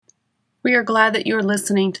We are glad that you are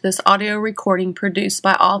listening to this audio recording produced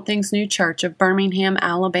by All Things New Church of Birmingham,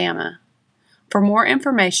 Alabama. For more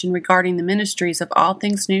information regarding the ministries of All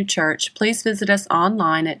Things New Church, please visit us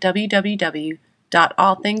online at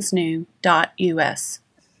www.allthingsnew.us.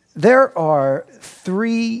 There are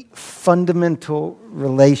three fundamental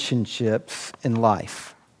relationships in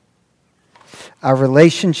life: our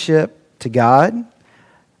relationship to God,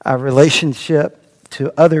 our relationship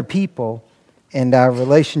to other people, and our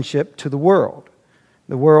relationship to the world.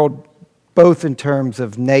 The world, both in terms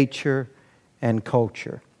of nature and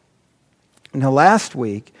culture. Now, last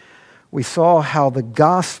week, we saw how the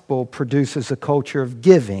gospel produces a culture of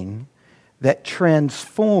giving that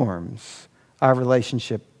transforms our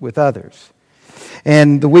relationship with others.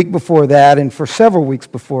 And the week before that, and for several weeks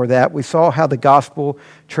before that, we saw how the gospel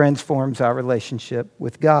transforms our relationship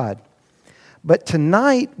with God. But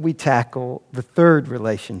tonight, we tackle the third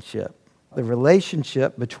relationship, the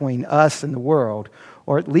relationship between us and the world,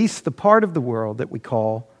 or at least the part of the world that we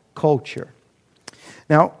call culture.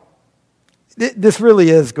 Now, this really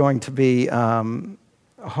is going to be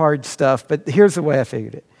hard stuff, but here's the way I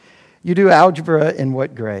figured it. You do algebra in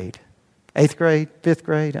what grade? 8th grade? 5th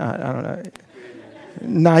grade? I don't know.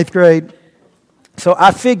 9th grade? So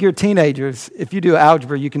I figure teenagers, if you do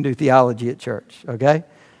algebra, you can do theology at church, okay?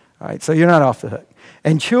 All right, so you're not off the hook.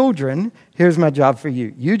 And children, here's my job for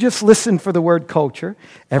you. You just listen for the word culture.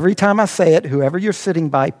 Every time I say it, whoever you're sitting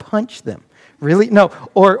by, punch them. Really? No,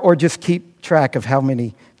 or just keep track of how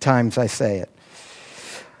many times I say it.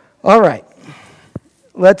 All right,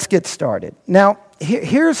 let's get started. Now,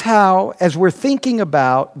 here's how, as we're thinking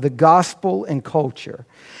about the gospel and culture,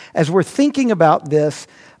 as we're thinking about this,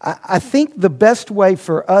 I think the best way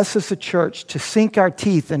for us as a church to sink our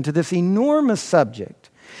teeth into this enormous subject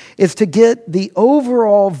is to get the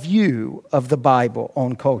overall view of the Bible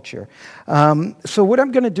on culture. So what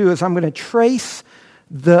I'm going to do is I'm going to trace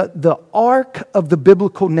the arc of the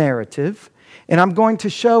biblical narrative, and I'm going to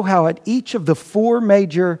show how at each of the four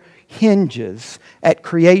major hinges, at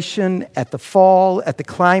creation, at the fall, at the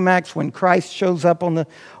climax when Christ shows up on the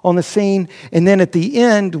scene, and then at the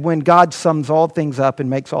end when God sums all things up and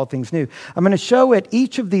makes all things new. I'm going to show at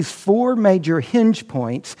each of these four major hinge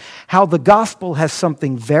points how the gospel has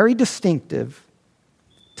something very distinctive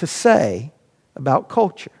to say about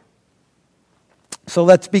culture. So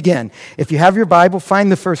let's begin. If you have your Bible, find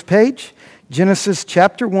the first page, Genesis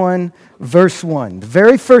chapter 1, verse 1, the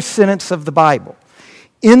very first sentence of the Bible.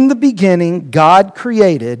 In the beginning, God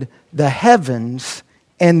created the heavens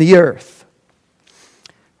and the earth.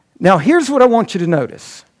 Now, here's what I want you to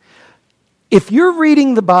notice. If you're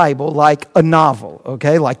reading the Bible like a novel,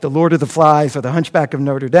 okay, like The Lord of the Flies or The Hunchback of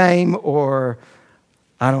Notre Dame or,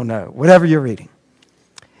 I don't know, whatever you're reading.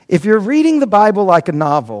 If you're reading the Bible like a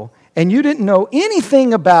novel and you didn't know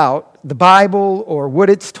anything about the Bible or what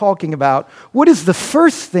it's talking about, what is the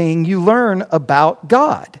first thing you learn about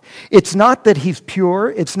God? It's not that He's pure.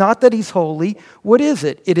 It's not that He's holy. What is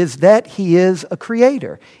it? It is that He is a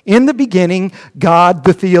creator. In the beginning, God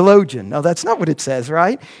the theologian. Now, that's not what it says,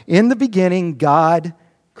 right? In the beginning, God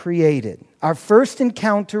created. Our first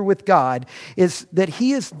encounter with God is that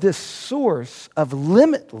He is the source of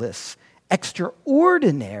limitless,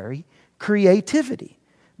 extraordinary creativity.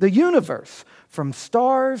 The universe, from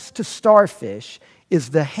stars to starfish, is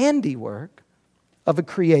the handiwork of a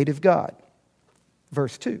creative God.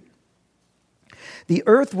 Verse 2. The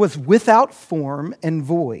earth was without form and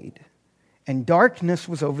void, and darkness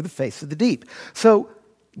was over the face of the deep. So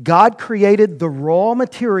God created the raw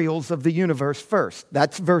materials of the universe first.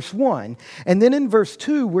 That's verse 1. And then in verse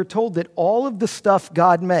 2, we're told that all of the stuff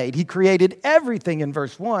God made, He created everything in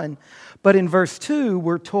verse 1, but in verse 2,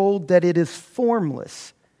 we're told that it is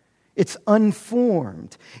formless. It's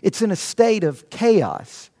unformed. It's in a state of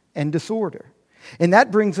chaos and disorder. And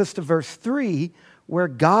that brings us to verse 3, where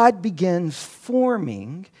God begins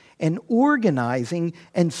forming and organizing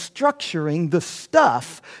and structuring the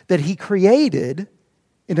stuff that He created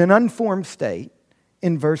in an unformed state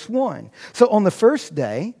in verse 1. So on the first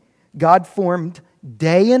day, God formed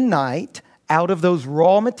day and night out of those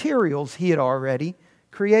raw materials He had already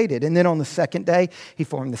created. And then on the second day, He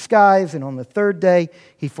formed the skies. And on the third day,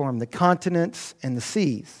 He formed the continents and the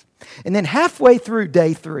seas. And then halfway through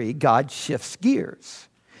day 3, God shifts gears.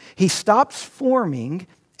 He stops forming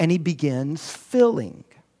and He begins filling.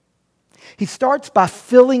 He starts by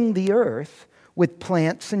filling the earth with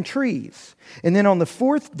plants and trees. And then on the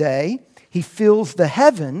fourth day, He fills the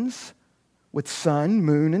heavens with sun,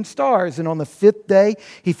 moon, and stars. And on the fifth day,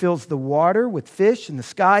 He fills the water with fish and the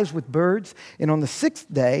skies with birds. And on the sixth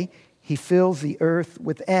day, He fills the earth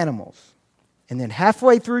with animals. And then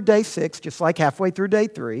halfway through day 6, just like halfway through day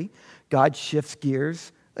 3, God shifts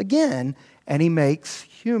gears again, and he makes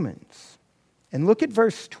humans. And look at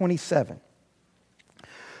verse 27.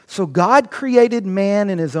 So God created man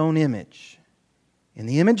in his own image. In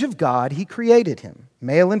the image of God, he created him.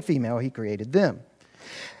 Male and female, he created them.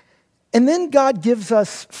 And then God gives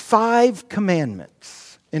us 5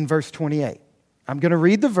 commandments in verse 28. I'm going to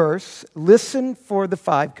read the verse. Listen for the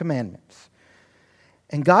 5 commandments.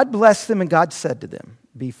 And God blessed them, and God said to them,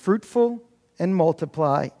 be fruitful and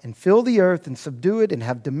multiply, and fill the earth and subdue it, and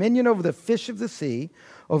have dominion over the fish of the sea,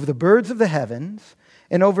 over the birds of the heavens,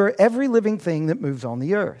 and over every living thing that moves on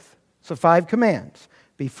the earth. So 5 commands.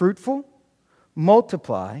 Be fruitful,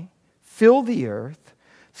 multiply, fill the earth,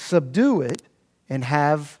 subdue it, and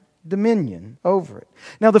have dominion over it.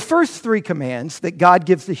 Now, the first 3 commands that God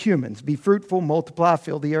gives to humans, be fruitful, multiply,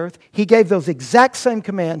 fill the earth, he gave those exact same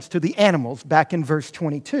commands to the animals back in verse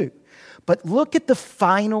 22. But look at the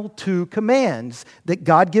final 2 commands that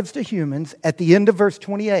God gives to humans at the end of verse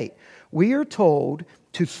 28. We are told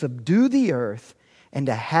to subdue the earth and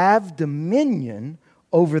to have dominion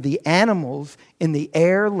over the animals in the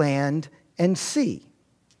air, land, and sea.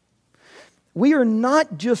 We are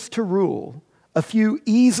not just to rule a few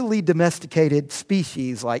easily domesticated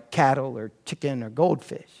species like cattle or chicken or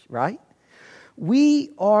goldfish, right?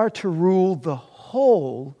 We are to rule the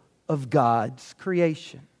whole of God's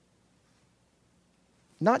creation,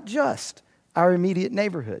 not just our immediate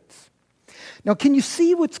neighborhoods. Now, can you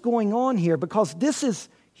see what's going on here? Because this is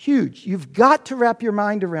huge. You've got to wrap your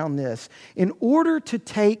mind around this in order to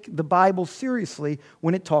take the Bible seriously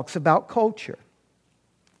when it talks about culture.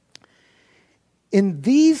 In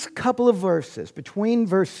these couple of verses, between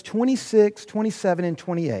verse 26, 27, and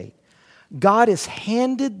 28, God has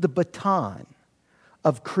handed the baton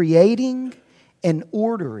of creating and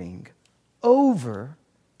ordering over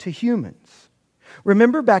to humans.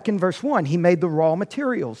 Remember back in verse 1, he made the raw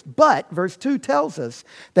materials, but verse 2 tells us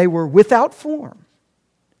they were without form.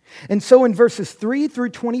 And so in verses 3 through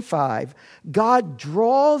 25, God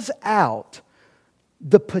draws out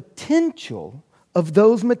the potential of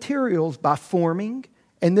those materials by forming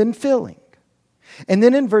and then filling. And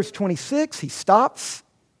then in verse 26, he stops,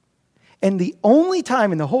 and the only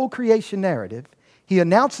time in the whole creation narrative, he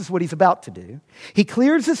announces what he's about to do. He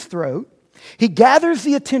clears his throat, he gathers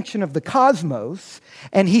the attention of the cosmos,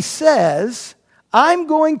 and he says, I'm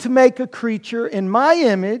going to make a creature in my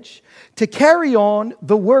image to carry on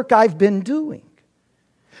the work I've been doing.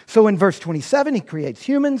 So in verse 27, he creates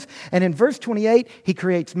humans, and in verse 28, he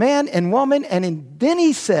creates man and woman, and then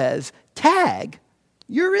he says, tag,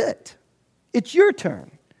 you're it. It's your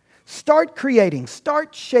turn. Start creating,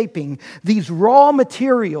 start shaping these raw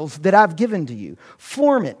materials that I've given to you.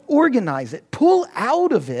 Form it, organize it, pull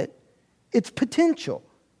out of it its potential.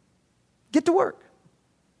 Get to work.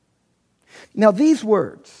 Now, these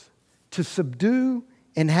words, to subdue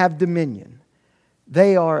and have dominion,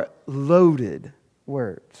 they are loaded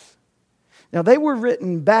words. Now, they were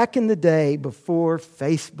written back in the day before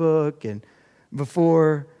Facebook and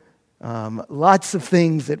before lots of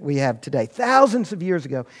things that we have today, thousands of years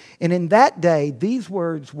ago. And in that day, these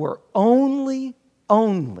words were only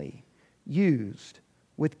used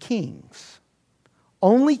with kings.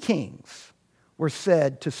 Only kings were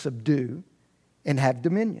said to subdue and have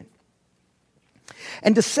dominion.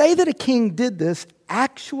 And to say that a king did this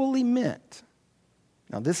actually meant,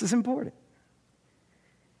 now this is important,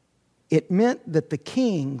 it meant that the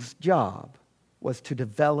king's job was to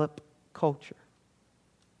develop culture.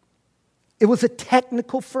 It was a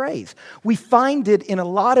technical phrase. We find it in a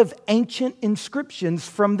lot of ancient inscriptions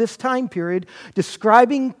from this time period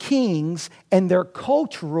describing kings and their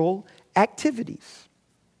cultural activities.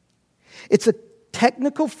 It's a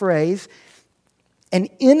technical phrase, and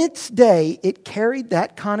in its day, it carried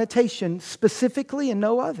that connotation specifically and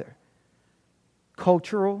no other.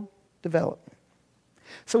 Cultural development.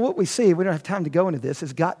 So what we see, we don't have time to go into this,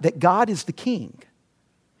 is that God is the king.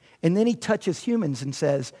 And then he touches humans and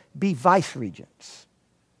says, be vice regents.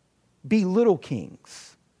 Be little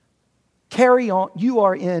kings. Carry on. You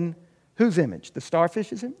are in whose image? The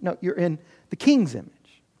starfish's image? No, you're in the king's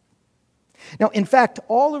image. Now, in fact,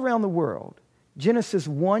 all around the world, Genesis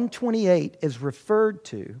 1:28 is referred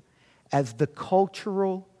to as the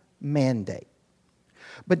cultural mandate.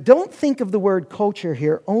 But don't think of the word culture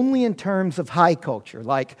here only in terms of high culture,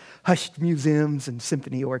 like hushed museums and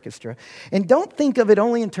symphony orchestra. And don't think of it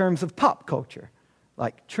only in terms of pop culture,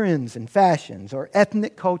 like trends and fashions, or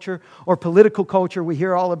ethnic culture, or political culture. We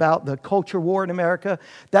hear all about the culture war in America.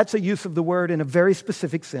 That's a use of the word in a very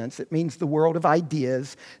specific sense. It means the world of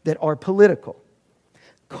ideas that are political.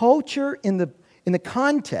 Culture in in the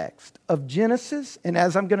context of Genesis, and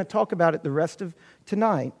as I'm going to talk about it the rest of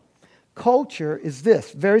tonight, culture is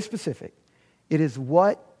this, very specific. It is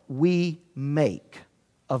what we make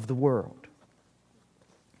of the world.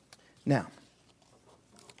 Now,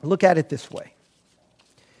 look at it this way.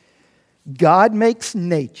 God makes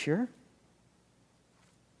nature.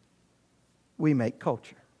 We make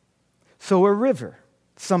culture. So a river,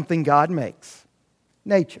 something God makes,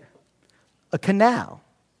 nature. A canal,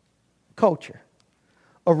 culture.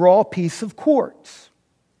 A raw piece of quartz,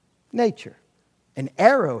 nature. An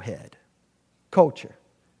arrowhead, culture.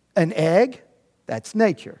 An egg, that's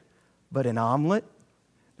nature. But an omelet,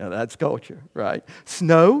 now that's culture, right?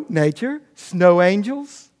 Snow, nature. Snow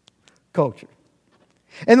angels, culture.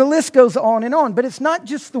 And the list goes on and on. But it's not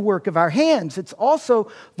just the work of our hands. It's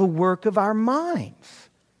also the work of our minds.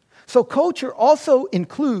 So culture also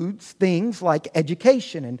includes things like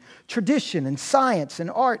education and tradition and science and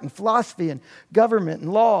art and philosophy and government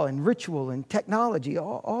and law and ritual and technology,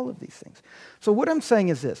 all of these things. So what I'm saying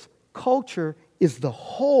is this. Culture is the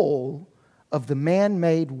whole of the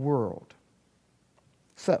man-made world.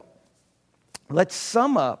 So let's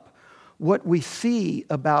sum up what we see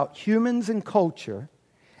about humans and culture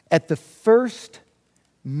at the first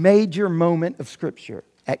major moment of Scripture,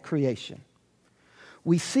 at creation.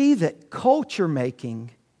 We see that culture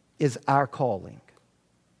making is our calling.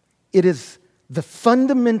 It is the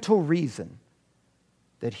fundamental reason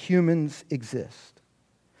that humans exist,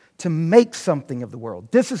 to make something of the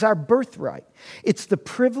world. This is our birthright. It's the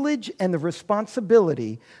privilege and the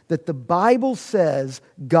responsibility that the Bible says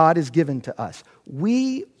God has given to us.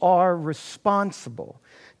 We are responsible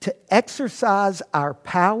to exercise our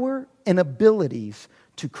power and abilities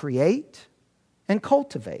to create and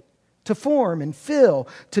cultivate, to form and fill,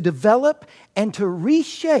 to develop and to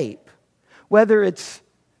reshape, whether it's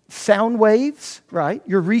sound waves, right?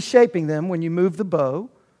 You're reshaping them when you move the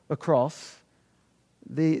bow across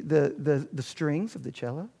the strings of the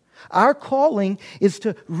cello. Our calling is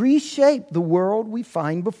to reshape the world we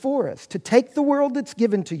find before us, to take the world that's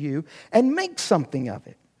given to you and make something of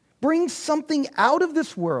it. Bring something out of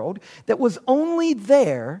this world that was only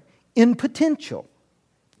there in potential.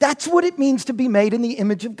 That's what it means to be made in the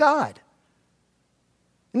image of God.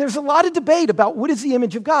 And there's a lot of debate about what is the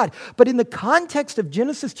image of God. But in the context of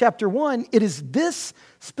Genesis chapter 1, it is this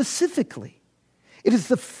specifically. It is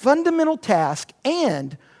the fundamental task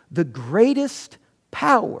and the greatest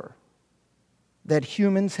power that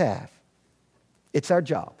humans have. It's our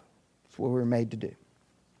job. It's what we're made to do.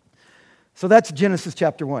 So that's Genesis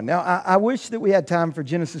chapter 1. Now, I wish that we had time for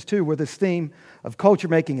Genesis 2, where this theme of culture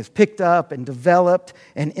making is picked up and developed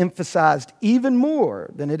and emphasized even more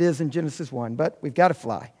than it is in Genesis 1, but we've got to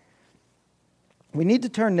fly. We need to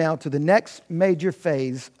turn now to the next major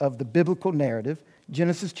phase of the biblical narrative,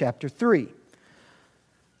 Genesis chapter 3,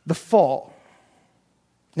 the fall.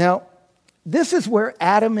 Now, this is where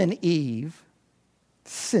Adam and Eve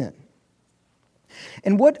sin.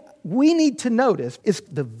 And what we need to notice is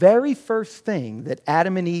the very first thing that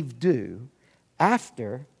Adam and Eve do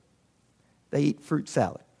after they eat fruit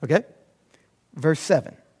salad. Okay? Verse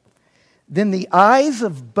 7. Then the eyes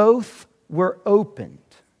of both were opened,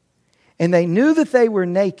 and they knew that they were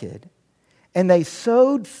naked, and they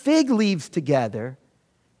sewed fig leaves together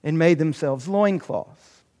and made themselves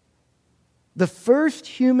loincloths. The first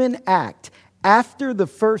human act after the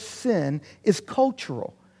first sin is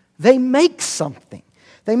cultural. They make something.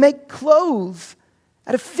 They make clothes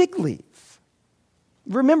out of fig leaves.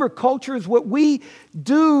 Remember, culture is what we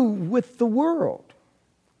do with the world.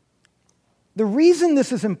 The reason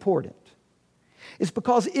this is important is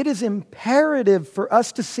because it is imperative for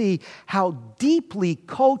us to see how deeply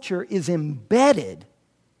culture is embedded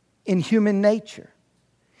in human nature.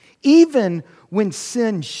 Even when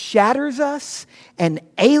sin shatters us and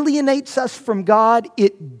alienates us from God,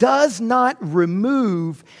 it does not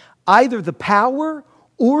remove either the power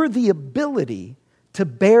or the ability to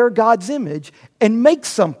bear God's image and make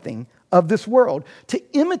something of this world, to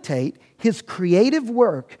imitate His creative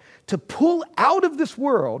work, to pull out of this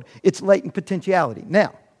world its latent potentiality.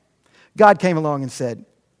 Now, God came along and said,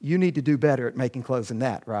 you need to do better at making clothes than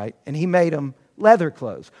that, right? And He made them leather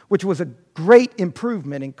clothes, which was a great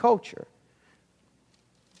improvement in culture.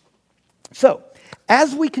 So,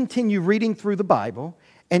 as we continue reading through the Bible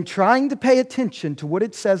and trying to pay attention to what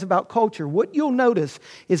it says about culture, what you'll notice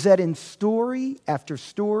is that in story after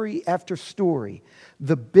story after story,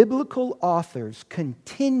 the biblical authors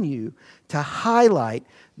continue to highlight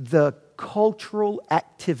the cultural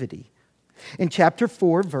activity. In chapter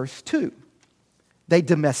 4, verse 2, they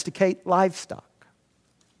domesticate livestock.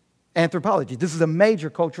 Anthropology. This is a major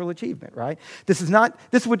cultural achievement, right?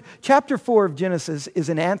 Chapter 4 of Genesis is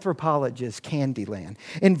an anthropologist's candy land.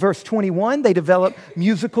 In verse 21, they develop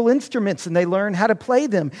musical instruments and they learn how to play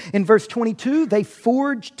them. In verse 22, they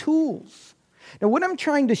forge tools. Now, what I'm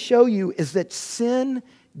trying to show you is that sin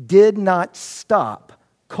did not stop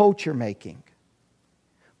culture making,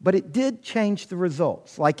 but it did change the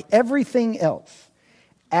results. Like everything else,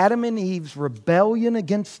 Adam and Eve's rebellion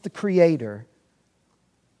against the Creator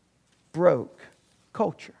broke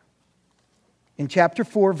culture. In chapter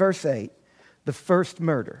 4, verse 8, the first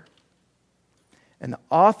murder. And the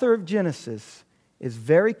author of Genesis is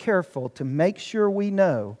very careful to make sure we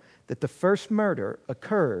know that the first murder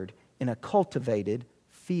occurred in a cultivated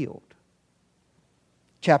field.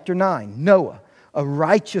 Chapter 9, Noah, a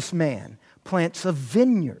righteous man, plants a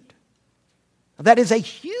vineyard. That is a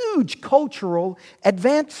huge cultural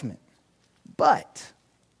advancement. But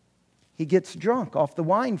he gets drunk off the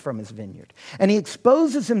wine from his vineyard. And he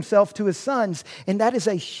exposes himself to his sons, and that is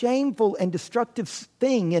a shameful and destructive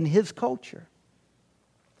thing in his culture.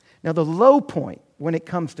 Now, the low point when it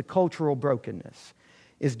comes to cultural brokenness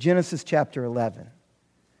is Genesis chapter 11.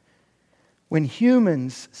 When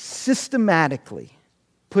humans systematically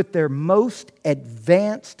put their most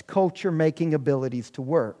advanced culture-making abilities to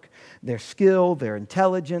work, their skill, their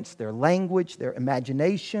intelligence, their language, their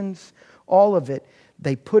imaginations, all of it,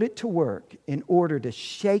 they put it to work in order to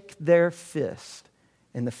shake their fist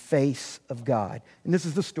in the face of God. And this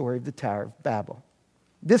is the story of the Tower of Babel.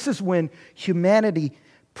 This is when humanity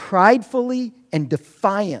pridefully and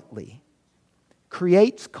defiantly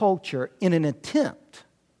creates culture in an attempt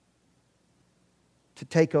to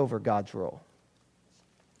take over God's role.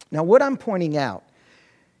 Now, what I'm pointing out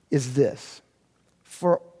is this.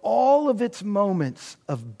 For all of its moments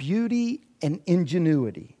of beauty and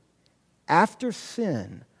ingenuity, after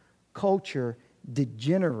sin, culture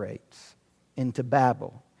degenerates into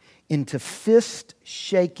Babel, into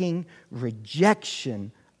fist-shaking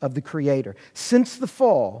rejection of the Creator. Since the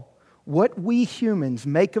fall, what we humans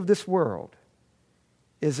make of this world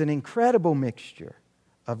is an incredible mixture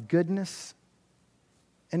of goodness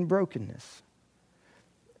and brokenness.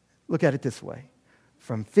 Look at it this way.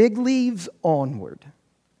 From fig leaves onward,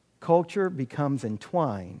 culture becomes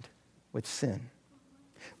entwined with sin.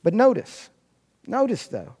 But notice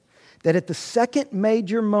though, that at the second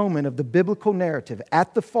major moment of the biblical narrative,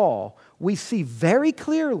 at the fall, we see very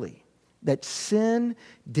clearly that sin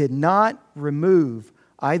did not remove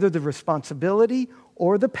either the responsibility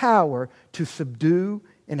or the power to subdue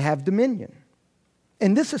and have dominion.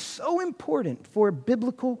 And this is so important for a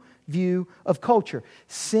biblical view of culture.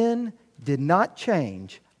 Sin did not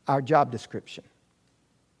change our job description.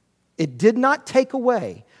 It did not take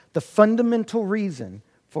away the fundamental reason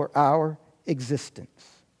for our existence.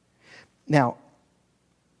 Now,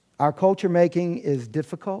 our culture making is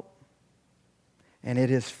difficult, and it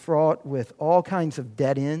is fraught with all kinds of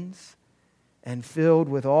dead ends and filled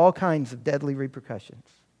with all kinds of deadly repercussions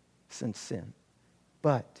since sin.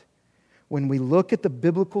 But when we look at the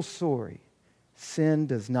biblical story, sin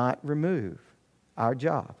does not remove our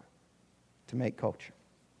job to make culture.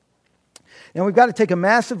 Now, we've got to take a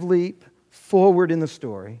massive leap forward in the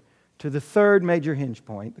story to the third major hinge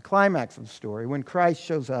point, the climax of the story, when Christ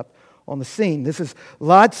shows up on the scene. This is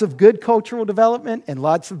lots of good cultural development and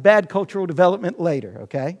lots of bad cultural development later,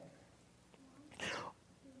 okay?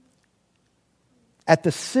 At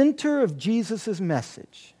the center of Jesus'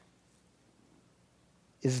 message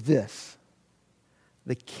is this: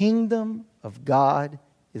 the kingdom of God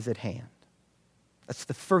is at hand. That's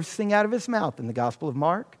the first thing out of his mouth in the Gospel of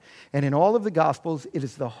Mark, and in all of the Gospels, it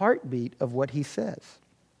is the heartbeat of what he says.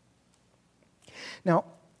 Now,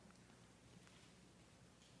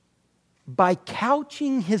 by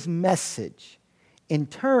couching his message in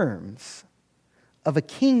terms of a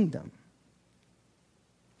kingdom,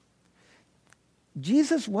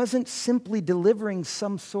 Jesus wasn't simply delivering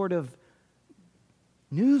some sort of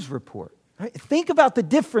news report. Right? Think about the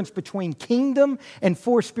difference between kingdom and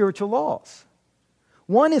four spiritual laws.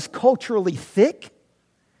 One is culturally thick,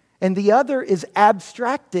 and the other is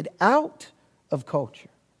abstracted out of culture.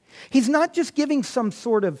 He's not just giving some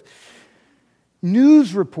sort of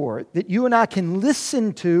news report that you and I can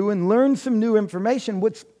listen to and learn some new information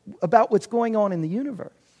about what's going on in the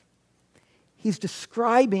universe. He's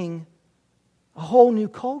describing a whole new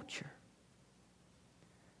culture.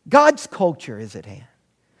 God's culture is at hand.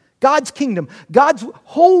 God's kingdom, God's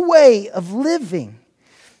whole way of living.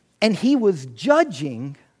 And he was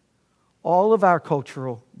judging all of our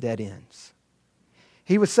cultural dead ends.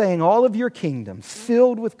 He was saying all of your kingdoms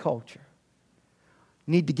filled with culture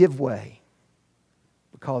need to give way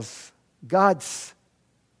because God's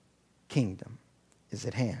kingdom is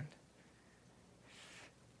at hand.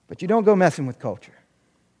 But you don't go messing with culture.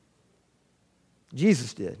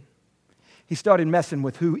 Jesus did. He started messing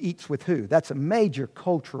with who eats with who. That's a major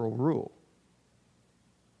cultural rule.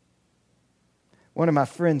 One of my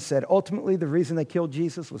friends said, ultimately, the reason they killed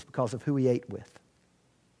Jesus was because of who he ate with.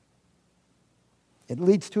 It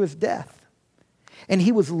leads to his death. And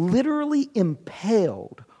he was literally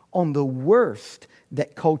impaled on the worst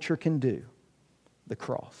that culture can do, the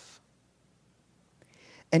cross.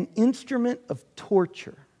 An instrument of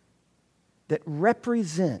torture that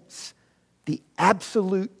represents the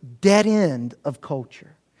absolute dead end of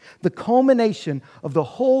culture. The culmination of the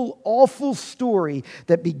whole awful story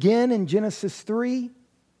that began in Genesis 3,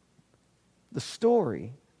 the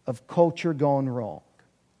story of culture gone wrong.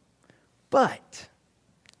 But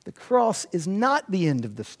the cross is not the end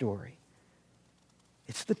of the story.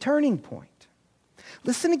 It's the turning point.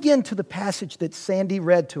 Listen again to the passage that Sandy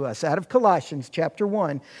read to us out of Colossians chapter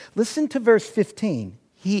 1. Listen to verse 15.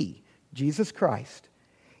 He, Jesus Christ,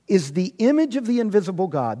 is the image of the invisible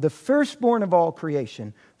God, the firstborn of all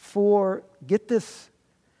creation. For, get this,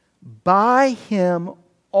 by him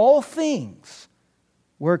all things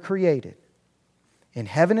were created, in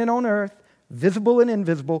heaven and on earth, visible and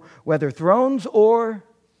invisible, whether thrones or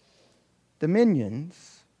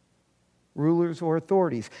dominions, rulers or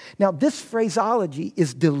authorities. Now, this phraseology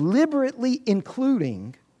is deliberately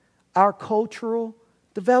including our cultural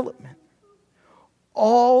development.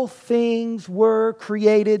 All things were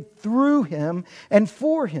created through him and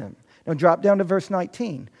for him. Now drop down to verse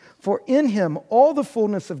 19. For in him all the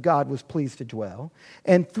fullness of God was pleased to dwell,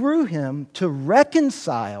 and through him to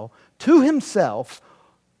reconcile to himself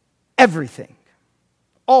everything,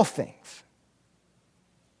 all things,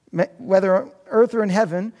 whether on earth or in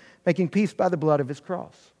heaven, making peace by the blood of his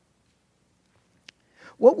cross.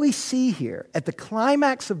 What we see here at the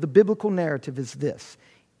climax of the biblical narrative is this.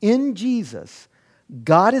 In Jesus,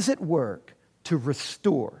 God is at work to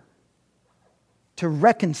restore, to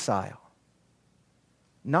reconcile,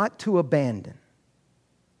 not to abandon.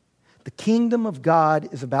 The kingdom of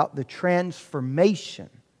God is about the transformation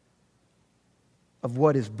of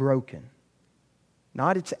what is broken,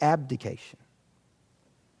 not its abdication.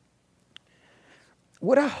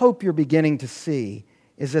 What I hope you're beginning to see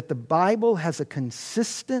is that the Bible has a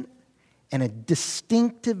consistent and a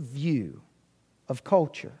distinctive view of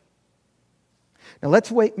culture. Now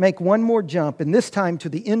let's make one more jump, and this time to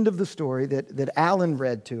the end of the story that Alan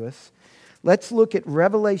read to us. Let's look at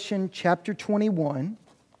Revelation chapter 21,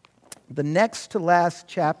 the next to last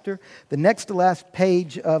chapter, the next to last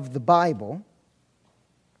page of the Bible.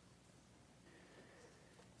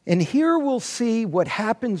 And here we'll see what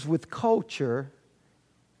happens with culture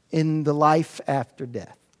in the life after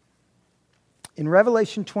death. In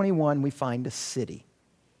Revelation 21, we find a city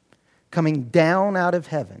coming down out of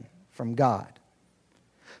heaven from God.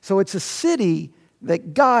 So it's a city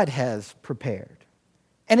that God has prepared.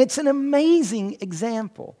 And it's an amazing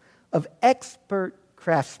example of expert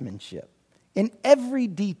craftsmanship. In every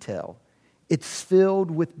detail, it's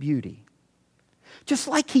filled with beauty. Just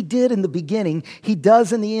like he did in the beginning, he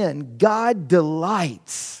does in the end. God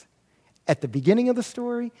delights at the beginning of the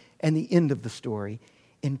story and the end of the story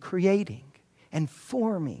in creating and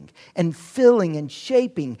forming and filling and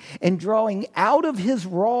shaping and drawing out of his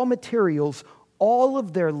raw materials all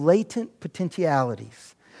of their latent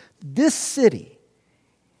potentialities. This city,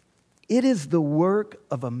 it is the work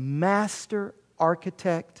of a master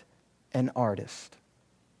architect and artist.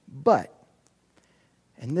 But,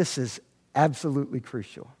 and this is absolutely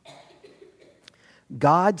crucial,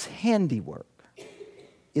 God's handiwork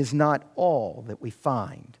is not all that we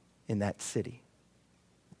find in that city.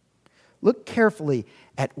 Look carefully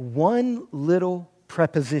at one little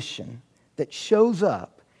preposition that shows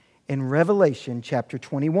up in Revelation chapter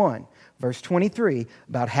 21, verse 23,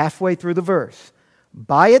 about halfway through the verse.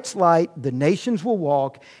 By its light, the nations will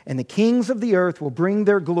walk, and the kings of the earth will bring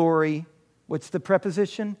their glory. What's the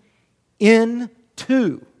preposition?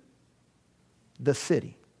 Into the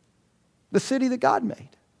city that God made.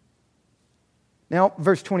 Now,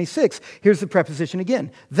 verse 26, here's the preposition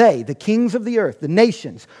again. They, the kings of the earth, the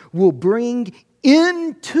nations, will bring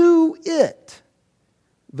into it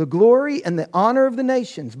the glory and the honor of the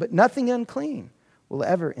nations, but nothing unclean will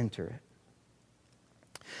ever enter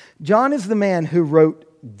it. John is the man who wrote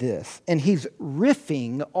this, and he's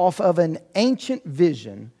riffing off of an ancient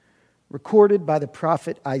vision recorded by the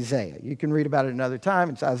prophet Isaiah. You can read about it another time.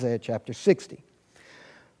 It's Isaiah chapter 60.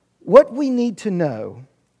 What we need to know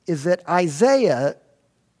is that Isaiah,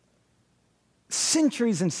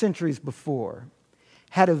 centuries and centuries before,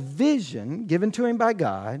 had a vision given to him by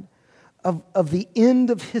God of the end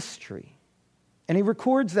of history. And he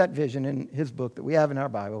records that vision in his book that we have in our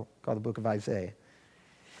Bible called the Book of Isaiah.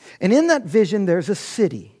 And in that vision, there's a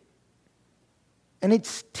city. And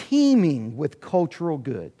it's teeming with cultural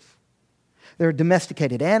goods. There are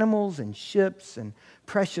domesticated animals and ships and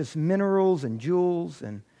precious minerals and jewels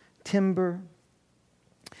and timber.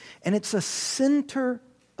 And it's a center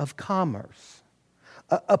of commerce,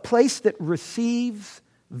 a place that receives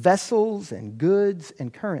vessels and goods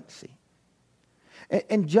and currency.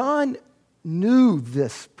 And John knew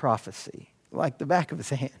this prophecy like the back of his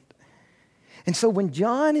hand. And so when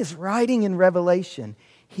John is writing in Revelation,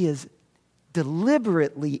 he is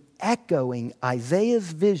deliberately echoing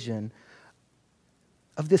Isaiah's vision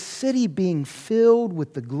of this city being filled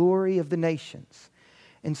with the glory of the nations.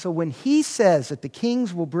 And so when he says that the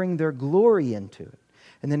kings will bring their glory into it,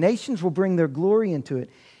 and the nations will bring their glory into it,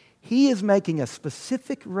 he is making a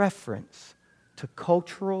specific reference to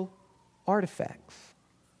cultural artifacts.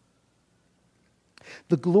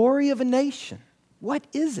 The glory of a nation, what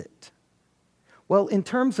is it? Well, in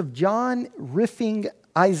terms of John riffing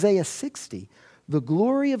Isaiah 60, the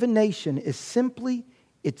glory of a nation is simply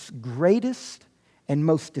its greatest and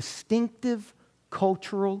most distinctive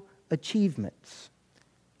cultural achievements.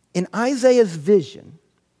 In Isaiah's vision,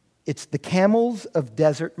 it's the camels of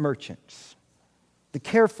desert merchants, the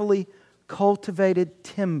carefully cultivated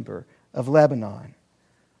timber of Lebanon,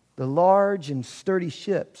 the large and sturdy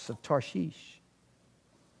ships of Tarshish.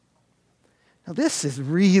 Now, this is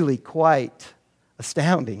really quite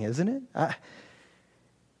astounding, isn't it?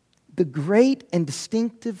 The great and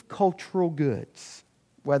distinctive cultural goods,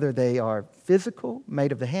 whether they are physical,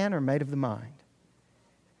 made of the hand, or made of the mind.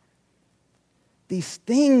 These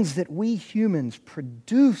things that we humans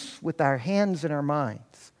produce with our hands and our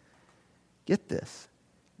minds, get this,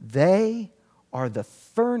 they are the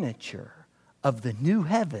furniture of the new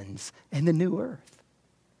heavens and the new earth.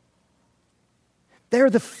 They're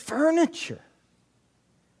the furniture.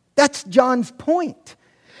 That's John's point.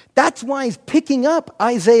 That's why he's picking up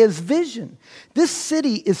Isaiah's vision. This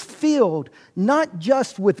city is filled not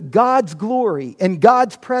just with God's glory and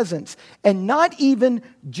God's presence, and not even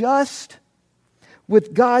just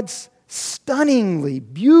with God's stunningly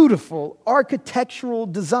beautiful architectural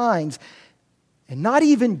designs, and not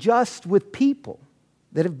even just with people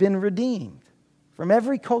that have been redeemed from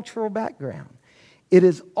every cultural background. It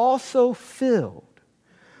is also filled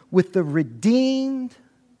with the redeemed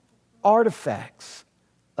artifacts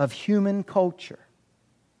of human culture.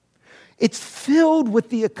 It's filled with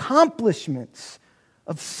the accomplishments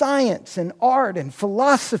of science and art and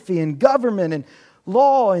philosophy and government and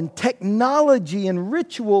law and technology and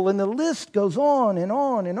ritual, and the list goes on and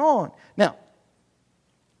on and on. Now,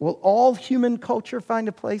 will all human culture find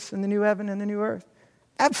a place in the new heaven and the new earth?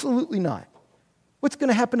 Absolutely not. What's going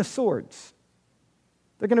to happen to swords?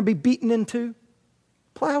 They're going to be beaten into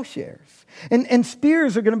plowshares. And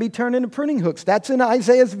spears are going to be turned into pruning hooks. That's in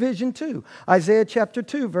Isaiah's vision too. Isaiah chapter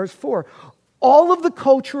 2, verse 4. All of the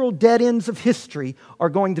cultural dead ends of history are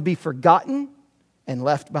going to be forgotten and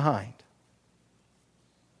left behind.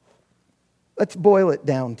 Let's boil it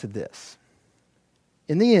down to this.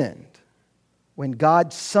 In the end, when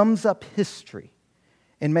God sums up history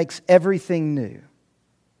and makes everything new,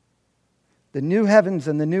 the new heavens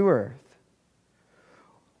and the new earth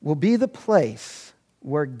will be the place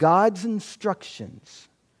where God's instructions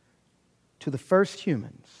to the first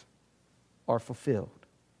humans are fulfilled.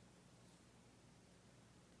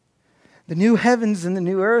 The new heavens and the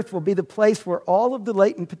new earth will be the place where all of the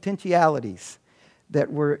latent potentialities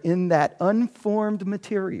that were in that unformed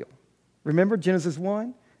material. Remember Genesis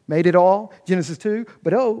 1, made it all. Genesis 2,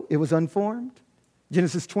 but it was unformed.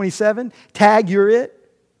 Genesis 27, tag, you're it.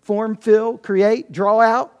 Form, fill, create, draw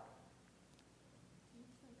out.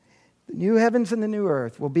 The new heavens and the new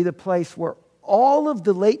earth will be the place where all of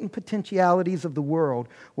the latent potentialities of the world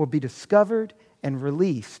will be discovered and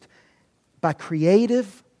released by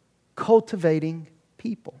creative, cultivating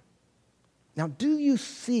people. Now, do you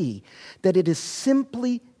see that it is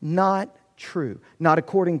simply not true? Not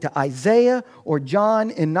according to Isaiah or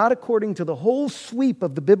John, and not according to the whole sweep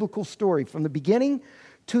of the biblical story from the beginning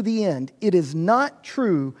to the end. It is not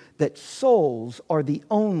true that souls are the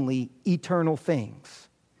only eternal things.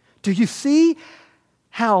 Do you see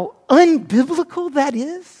how unbiblical that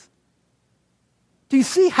is? Do you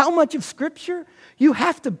see how much of Scripture you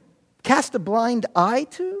have to cast a blind eye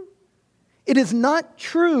to? It is not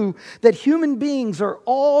true that human beings are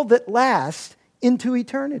all that last into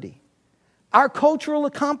eternity. Our cultural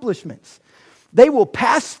accomplishments, they will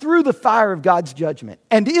pass through the fire of God's judgment.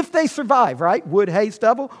 And if they survive, right, wood, hay,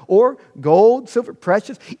 stubble, or gold, silver,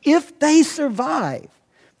 precious, if they survive,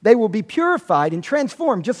 They will be purified and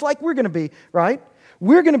transformed, just like we're going to be, right?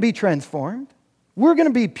 We're going to be transformed. We're going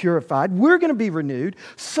to be purified. We're going to be renewed.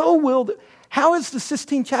 So will how is the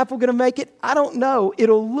Sistine Chapel going to make it? I don't know.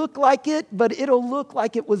 It'll look like it, but it'll look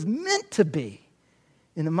like it was meant to be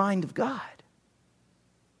in the mind of God.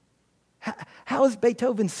 How is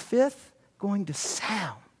Beethoven's Fifth going to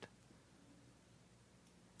sound?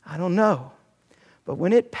 I don't know. But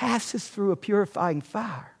when it passes through a purifying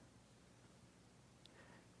fire,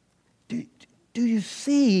 do you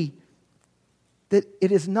see that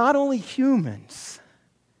it is not only humans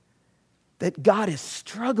that God is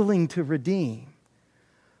struggling to redeem,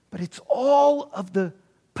 but it's all of the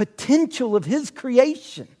potential of His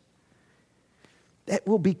creation that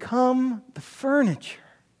will become the furniture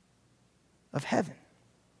of heaven.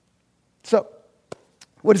 So,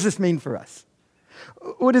 what does this mean for us?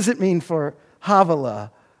 What does it mean for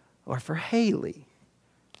Havilah, or for Haley,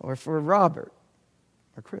 or for Robert,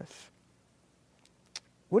 or Chris?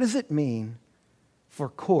 What does it mean for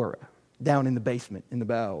Cora down in the basement, in the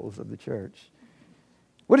bowels of the church?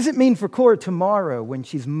 What does it mean for Cora tomorrow when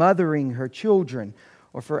she's mothering her children,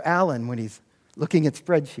 or for Alan when he's looking at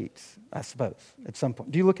spreadsheets, I suppose, at some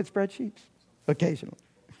point? Do you look at spreadsheets? Occasionally.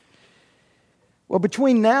 Well,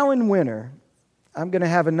 between now and winter, I'm going to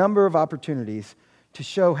have a number of opportunities to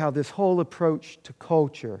show how this whole approach to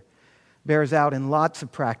culture bears out in lots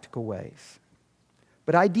of practical ways.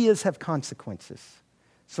 But ideas have consequences.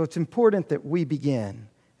 So it's important that we begin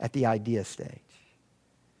at the idea stage.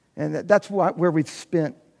 And that's where we've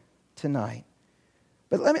spent tonight.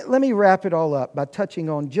 But let me wrap it all up by touching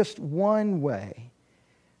on just one way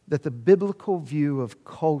that the biblical view of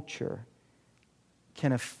culture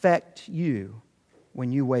can affect you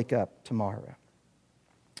when you wake up tomorrow.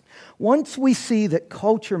 Once we see that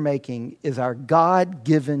culture making is our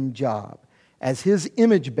God-given job as His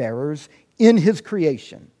image bearers in His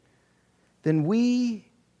creation, then we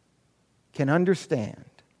can understand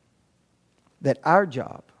that our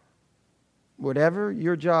job, whatever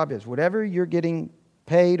your job is, whatever you're getting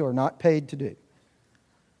paid or not paid to do,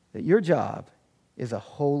 that your job is a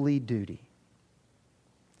holy duty.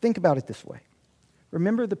 Think about it this way.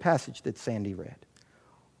 Remember the passage that Sandy read.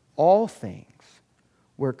 All things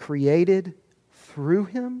were created through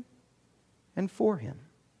Him and for Him.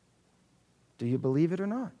 Do you believe it or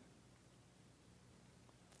not?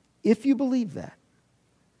 If you believe that,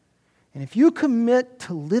 and if you commit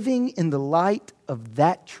to living in the light of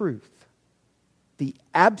that truth, the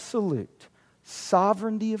absolute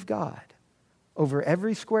sovereignty of God over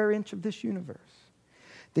every square inch of this universe,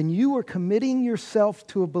 then you are committing yourself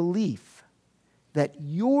to a belief that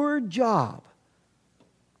your job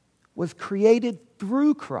was created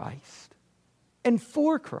through Christ and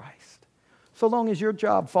for Christ, so long as your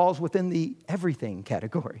job falls within the everything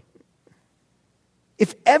category.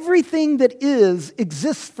 If everything that is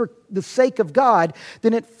exists for the sake of God,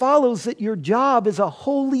 then it follows that your job is a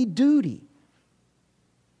holy duty.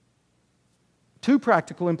 Two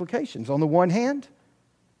practical implications. On the one hand,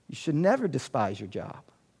 you should never despise your job.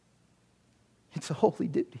 It's a holy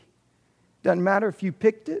duty. Doesn't matter if you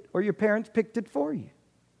picked it or your parents picked it for you.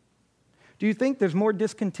 Do you think there's more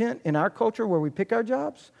discontent in our culture where we pick our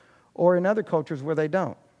jobs or in other cultures where they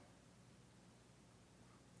don't?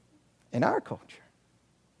 In our culture,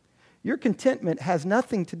 your contentment has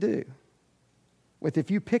nothing to do with if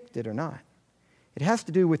you picked it or not. It has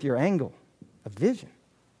to do with your angle of vision.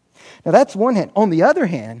 Now that's one hand. On the other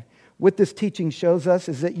hand, what this teaching shows us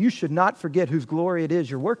is that you should not forget whose glory it is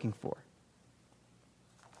you're working for.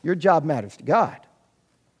 Your job matters to God.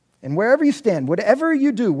 And wherever you stand, whatever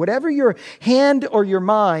you do, whatever your hand or your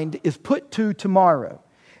mind is put to tomorrow,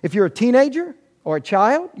 if you're a teenager or a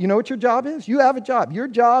child, you know what your job is? You have a job. Your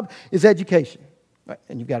job is education.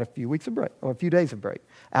 And you've got a few weeks of break or a few days of break.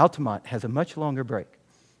 Altamont has a much longer break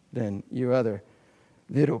than you other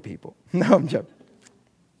little people. No, I'm joking.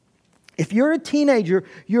 If you're a teenager,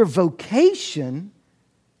 your vocation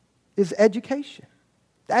is education.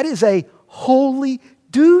 That is a holy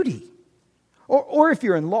duty. Or if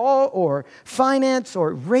you're in law or finance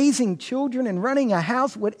or raising children and running a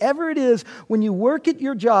house, whatever it is, when you work at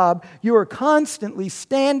your job, you are constantly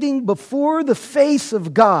standing before the face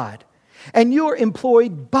of God. And you are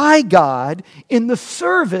employed by God in the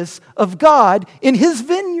service of God in His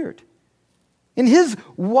vineyard, in His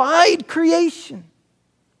wide creation.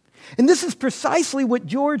 And this is precisely what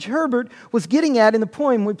George Herbert was getting at in the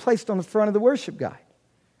poem we placed on the front of the worship guide.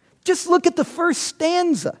 Just look at the first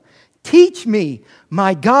stanza. Teach me,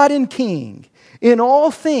 my God and King, in all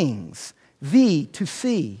things Thee to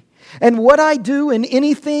see, and what I do in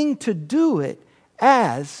anything to do it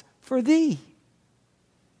as for Thee.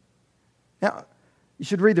 Now, You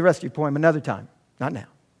should read the rest of your poem another time, not now.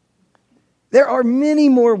 There are many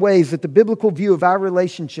more ways that the biblical view of our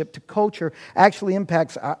relationship to culture actually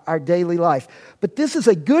impacts our daily life. But this is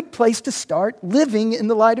a good place to start living in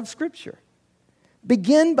the light of Scripture.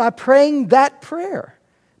 Begin by praying that prayer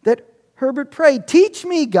that Herbert prayed. Teach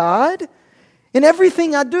me, God, in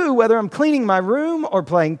everything I do, whether I'm cleaning my room or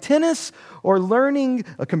playing tennis or learning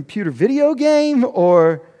a computer video game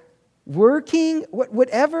or working,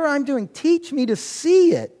 whatever I'm doing, teach me to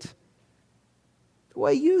see it the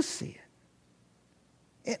way you see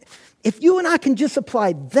it. If you and I can just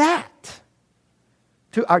apply that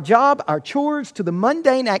to our job, our chores, to the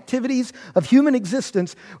mundane activities of human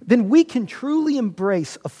existence, then we can truly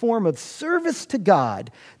embrace a form of service to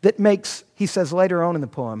God that makes, he says later on in the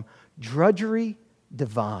poem, drudgery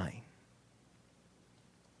divine.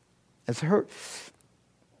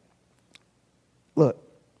 Look,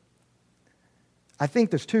 I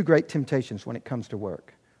think there's two great temptations when it comes to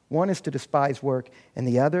work. One is to despise work, and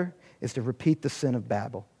the other is to repeat the sin of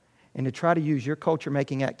Babel and to try to use your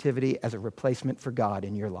culture-making activity as a replacement for God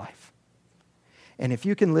in your life. And if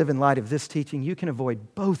you can live in light of this teaching, you can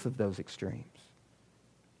avoid both of those extremes.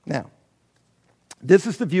 Now, this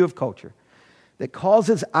is the view of culture that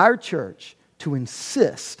causes our church to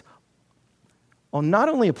insist on not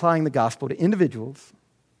only applying the gospel to individuals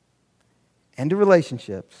and to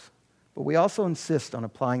relationships, but we also insist on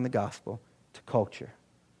applying the gospel to culture.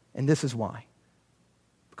 And this is why.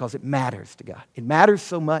 Because it matters to God. It matters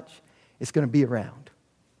so much, it's going to be around.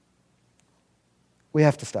 We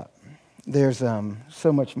have to stop. There's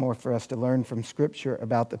so much more for us to learn from Scripture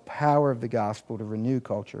about the power of the gospel to renew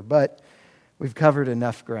culture, but we've covered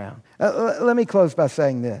enough ground. Let me close by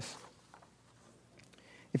saying this.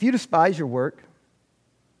 If you despise your work,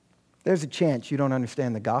 there's a chance you don't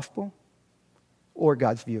understand the gospel or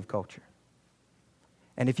God's view of culture.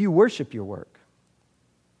 And if you worship your work,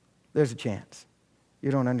 there's a chance you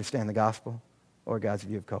don't understand the gospel or God's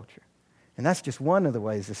view of culture. And that's just one of the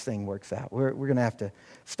ways this thing works out. We're going to have to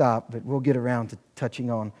stop, but we'll get around to touching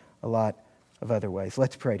on a lot of other ways.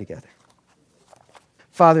 Let's pray together.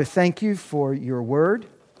 Father, thank you for your word,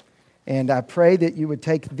 and I pray that you would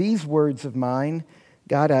take these words of mine.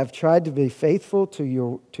 God, I've tried to be faithful to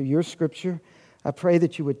your Scripture. I pray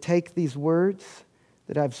that you would take these words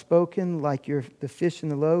that I've spoken, like the fish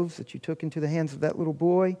and the loaves that you took into the hands of that little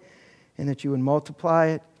boy, and that you would multiply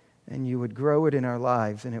it and you would grow it in our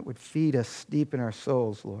lives and it would feed us deep in our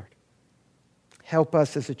souls, Lord. Help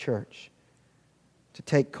us as a church to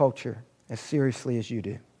take culture as seriously as you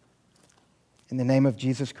do. In the name of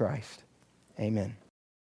Jesus Christ, amen.